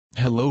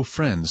Hello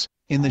friends,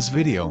 in this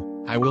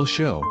video, I will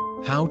show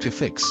how to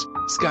fix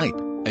Skype.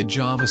 A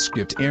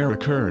JavaScript error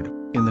occurred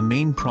in the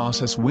main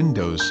process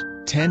Windows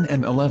 10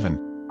 and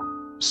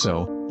 11.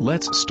 So,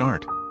 let's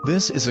start.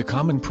 This is a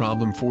common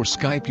problem for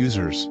Skype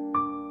users.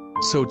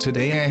 So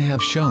today I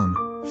have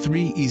shown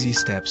 3 easy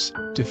steps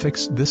to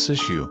fix this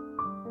issue.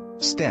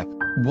 Step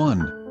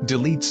 1.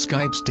 Delete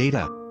Skype's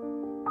data.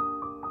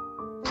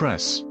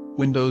 Press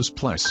Windows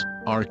plus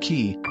R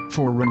key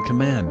for run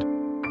command.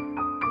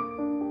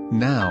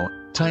 Now,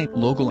 type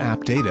local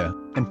app data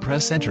and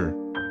press enter.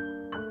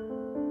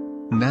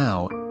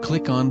 Now,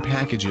 click on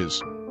Packages.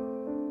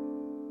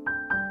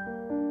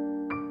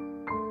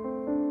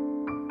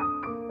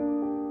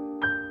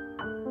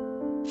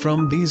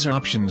 From these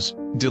options,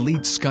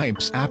 delete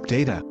Skype's app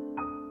data.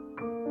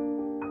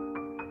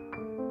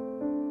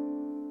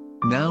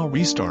 Now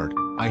restart.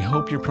 I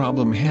hope your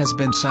problem has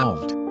been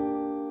solved.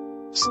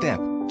 Step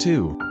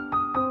 2.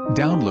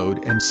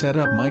 Download and set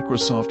up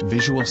Microsoft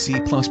Visual C++.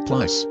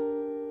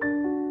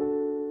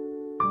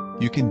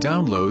 You can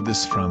download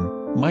this from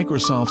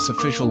Microsoft's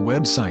official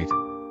website.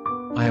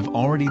 I have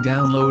already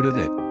downloaded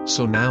it,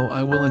 so now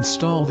I will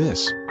install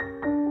this.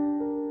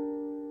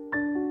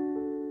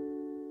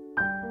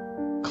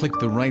 Click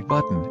the right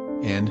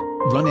button, and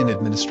run in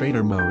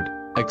administrator mode,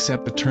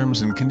 accept the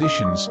terms and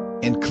conditions,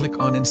 and click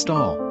on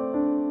install.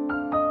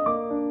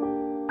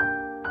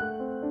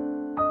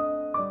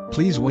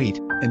 Please wait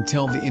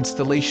until the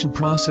installation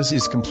process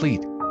is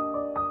complete.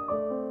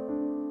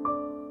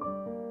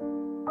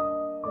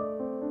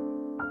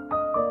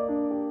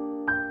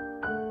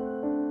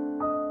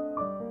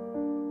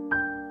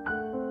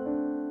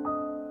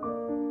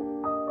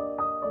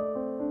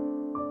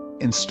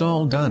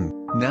 Install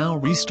done. Now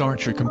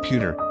restart your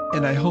computer,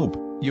 and I hope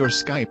your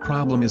Skype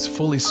problem is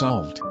fully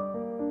solved.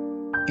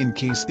 In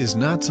case is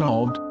not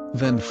solved,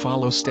 then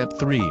follow step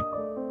 3.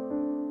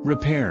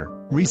 Repair,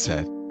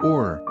 reset,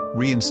 or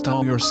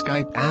reinstall your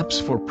Skype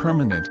apps for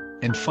permanent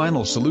and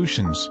final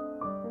solutions.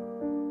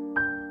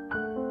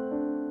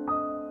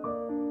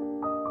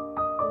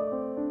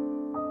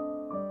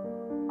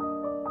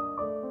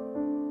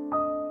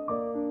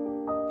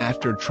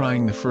 After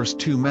trying the first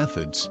 2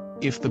 methods,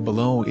 if the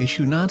below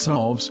issue not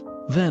solves,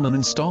 then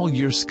uninstall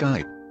your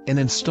Skype, and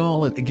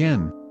install it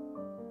again.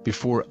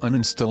 Before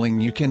uninstalling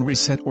you can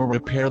reset or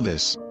repair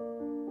this.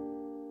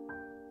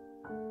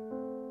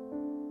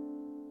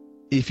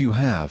 If you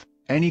have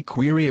any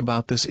query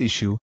about this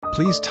issue,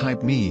 please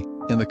type me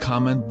in the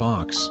comment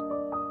box.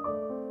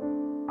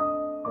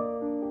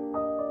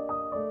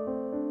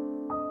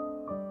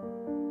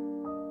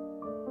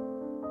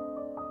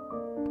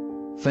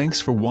 Thanks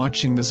for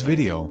watching this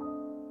video.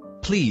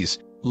 Please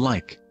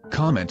like,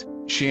 comment,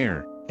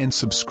 share, and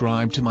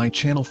subscribe to my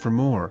channel for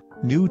more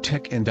new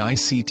tech and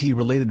ICT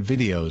related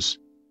videos.